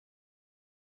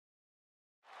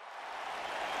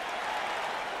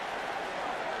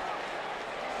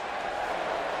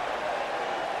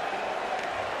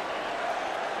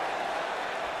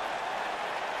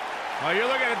Oh, you're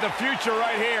looking at the future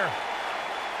right here.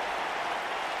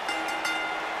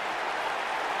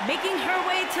 Making her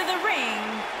way to the ring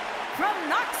from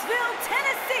Knoxville,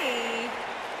 Tennessee,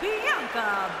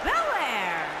 Bianca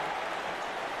Belair.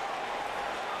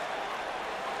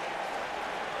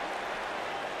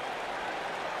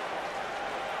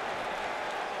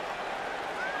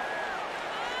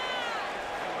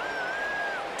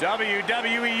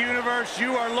 WWE Universe,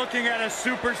 you are looking at a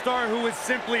superstar who is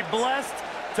simply blessed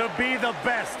to be the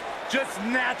best. Just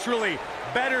naturally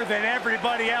better than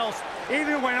everybody else,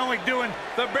 even when only doing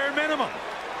the bare minimum.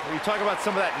 When you talk about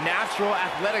some of that natural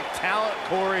athletic talent,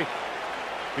 Corey,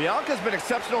 Bianca's been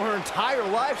exceptional her entire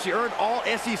life. She earned all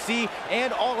SEC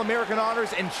and All-American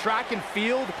honors in track and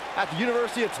field at the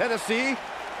University of Tennessee.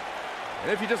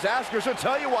 And if you just ask her, she'll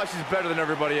tell you why she's better than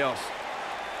everybody else.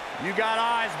 You got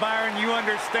eyes, Byron, you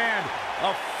understand.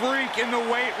 A freak in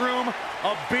the weight room,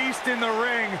 a beast in the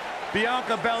ring.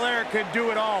 Bianca Belair could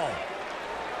do it all.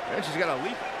 And she's got a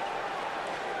leap.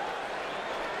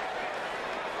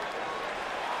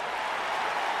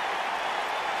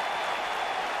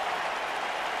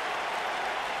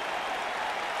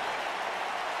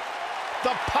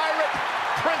 The Pirate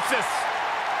Princess.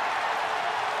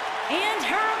 And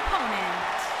her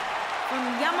opponent from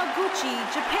Yamaguchi,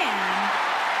 Japan,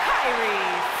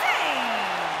 Kairi, Sane.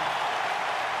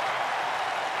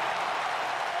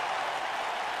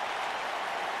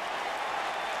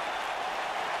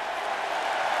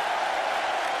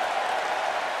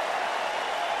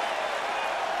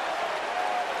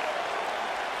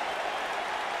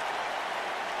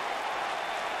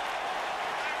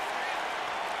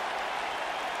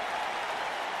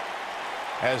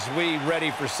 As we ready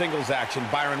for singles action,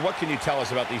 Byron, what can you tell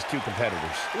us about these two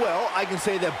competitors? Well, I can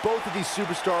say that both of these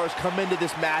superstars come into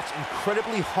this match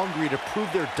incredibly hungry to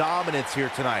prove their dominance here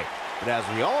tonight. But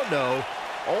as we all know,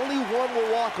 only one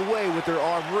will walk away with their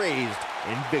arm raised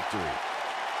in victory.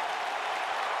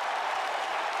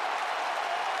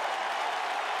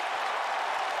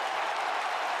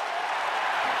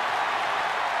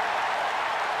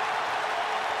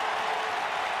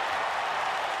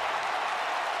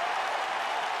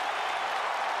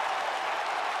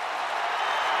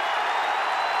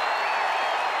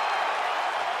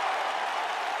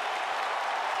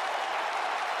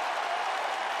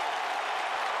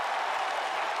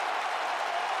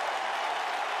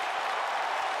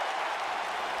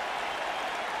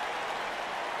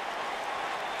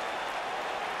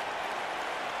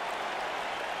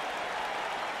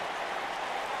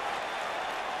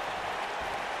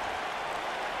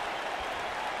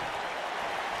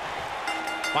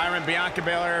 Byron, Bianca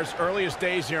Belair's earliest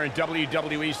days here in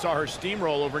WWE saw her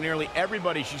steamroll over nearly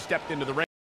everybody she stepped into the ring.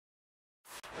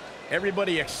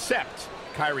 Everybody except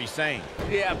Kairi Sane.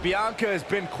 Yeah, Bianca has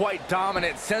been quite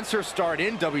dominant since her start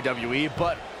in WWE,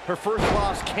 but her first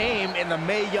loss came in the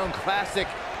Mae Young Classic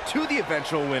to the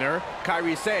eventual winner,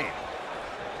 Kairi Sane.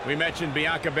 We mentioned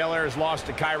Bianca Belair's loss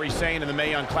to Kairi Sane in the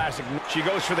Mae Young Classic. She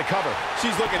goes for the cover.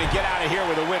 She's looking to get out of here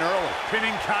with a win early.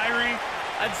 Pinning Kairi?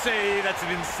 I'd say that's an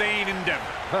insane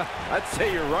endeavor. I'd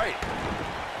say you're right.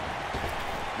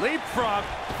 Leapfrog.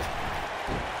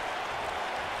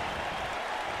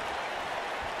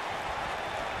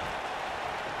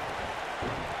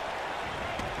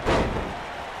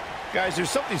 Guys,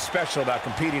 there's something special about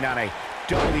competing on a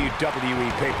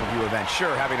WWE pay-per-view event.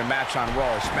 Sure, having a match on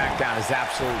Raw or SmackDown is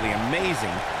absolutely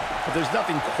amazing, but there's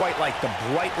nothing quite like the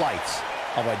bright lights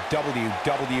of a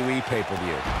WWE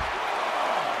pay-per-view.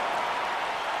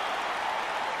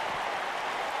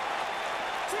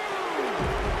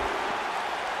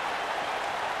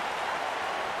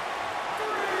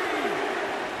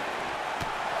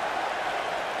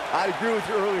 I agree with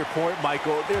your earlier point,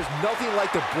 Michael. There's nothing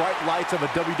like the bright lights of a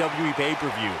WWE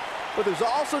pay-per-view. But there's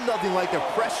also nothing like the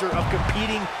pressure of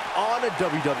competing on a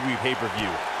WWE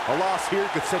pay-per-view. A loss here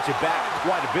could set you back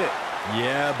quite a bit.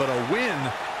 Yeah, but a win,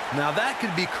 now that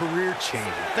could be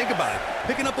career-changing. Think about it.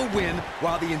 Picking up a win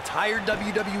while the entire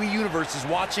WWE Universe is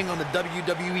watching on the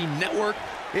WWE Network,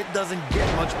 it doesn't get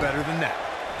much better than that.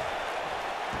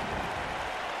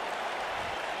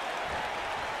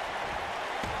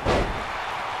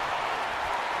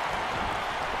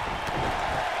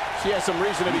 She has some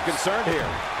reason to be concerned here.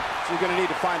 She's going to need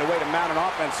to find a way to mount an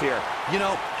offense here. You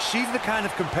know, she's the kind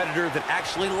of competitor that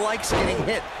actually likes getting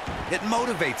hit. It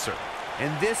motivates her.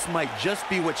 And this might just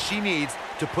be what she needs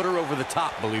to put her over the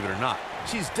top, believe it or not.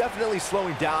 She's definitely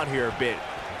slowing down here a bit,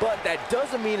 but that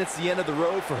doesn't mean it's the end of the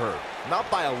road for her. Not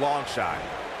by a long shot.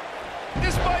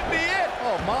 This might be it.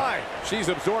 Oh, my. She's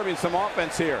absorbing some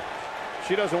offense here.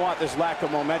 She doesn't want this lack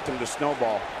of momentum to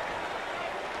snowball.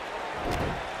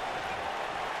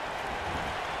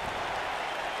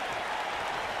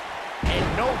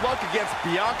 And no luck against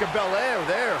Bianca Belair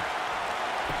there.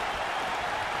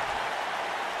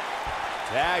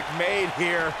 Tag made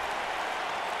here.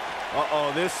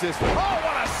 Uh-oh, this is... Oh,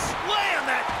 what a slam!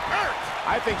 That hurt!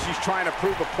 I think she's trying to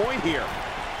prove a point here.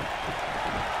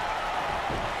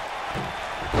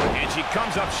 And she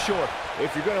comes up short.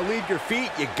 If you're going to leave your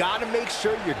feet, you got to make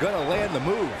sure you're going to land the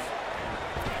move.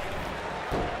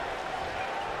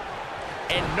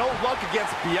 And no luck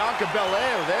against Bianca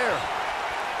Belair there.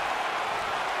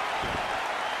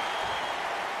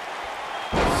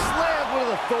 Slam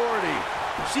with authority.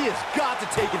 She has got to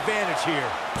take advantage here.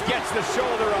 Gets the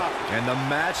shoulder up. And the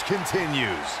match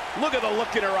continues. Look at the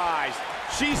look in her eyes.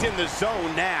 She's in the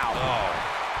zone now. Oh.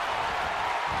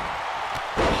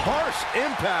 Harsh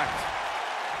impact.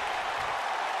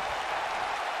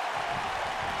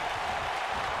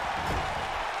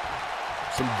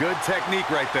 Some good technique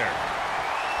right there.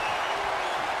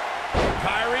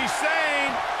 Kairi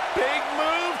Sane. Big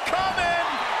move coming.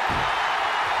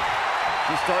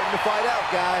 She's starting to fight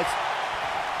out, guys.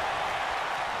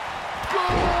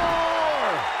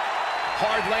 Gore!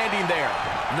 Hard landing there.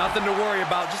 Nothing to worry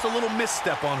about, just a little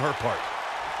misstep on her part.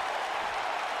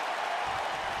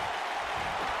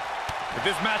 If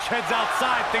this match heads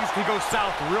outside, things can go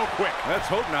south real quick.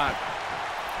 Let's hope not.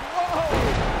 Whoa!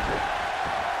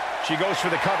 She goes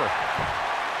for the cover.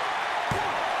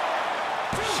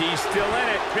 She's still in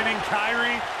it. Pinning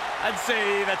Kairi, I'd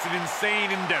say that's an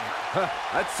insane endeavor.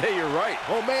 I'd say you're right.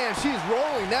 Oh, man, she's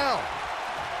rolling now.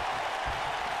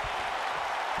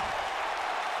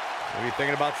 What are you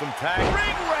thinking about some tag?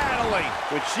 Ring rattling.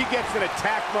 When she gets in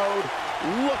attack mode,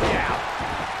 look out.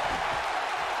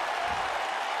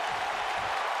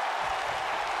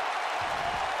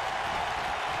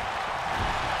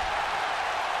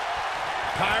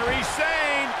 Kairi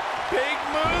Sane. Big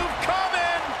move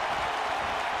coming.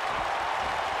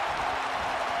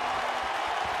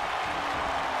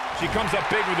 She comes up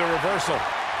big with the reversal.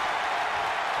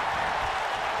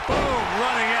 Boom,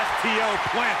 running STO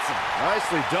plants him.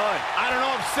 Nicely done. I don't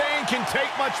know if Sane can take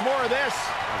much more of this.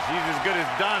 Well, she's as good as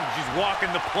done. She's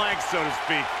walking the plank, so to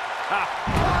speak. Ha.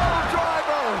 Power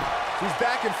driver. She's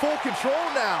back in full control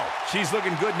now. She's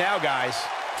looking good now, guys.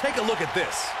 Take a look at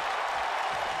this.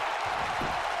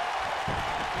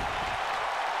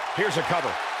 Here's a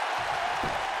cover.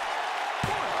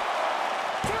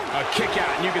 A kick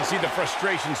out, and you can see the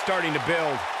frustration starting to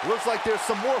build. Looks like there's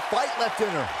some more fight left in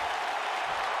her.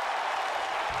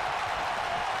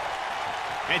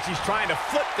 And she's trying to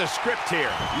flip the script here.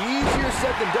 Easier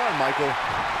said than done, Michael.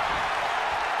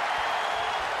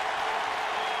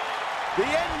 The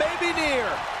end may be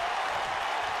near.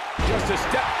 Just a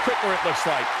step quicker, it looks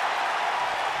like.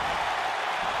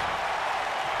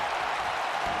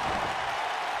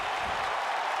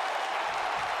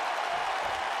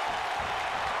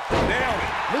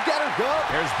 Look at her go.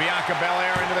 There's Bianca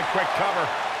Belair into the quick cover.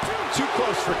 Too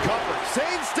close for cover.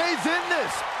 Sane stays in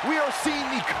this. We are seeing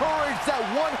the courage that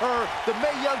won her the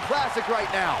Mae Young Classic right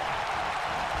now.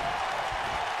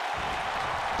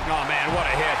 Oh, man, what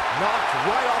a hit. Knocked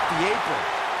right off the apron.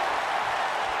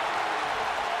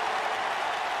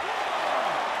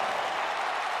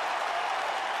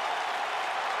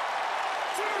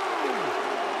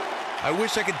 I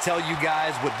wish I could tell you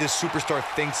guys what this superstar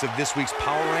thinks of this week's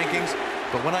power rankings,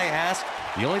 but when I asked,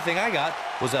 the only thing I got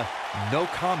was a no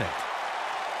comment.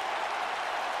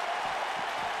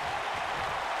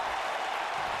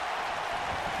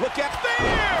 Look at there!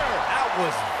 That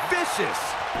was vicious.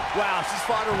 Wow, she's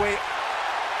fought her way.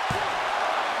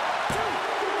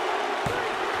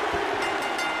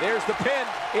 There's the pin.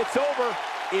 It's over.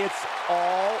 It's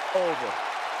all over.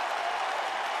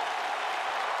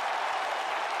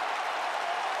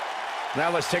 Now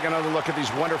let's take another look at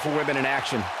these wonderful women in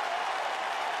action.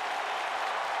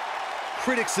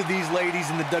 Critics of these ladies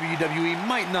in the WWE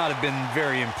might not have been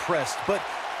very impressed, but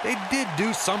they did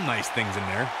do some nice things in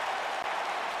there.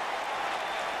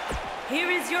 Here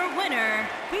is your winner,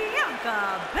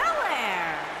 Bianca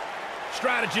Belair.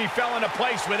 Strategy fell into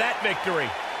place with that victory.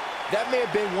 That may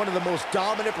have been one of the most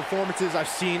dominant performances I've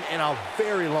seen in a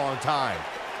very long time.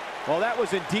 Well, that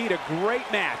was indeed a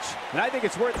great match, and I think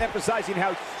it's worth emphasizing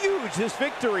how huge this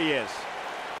victory is.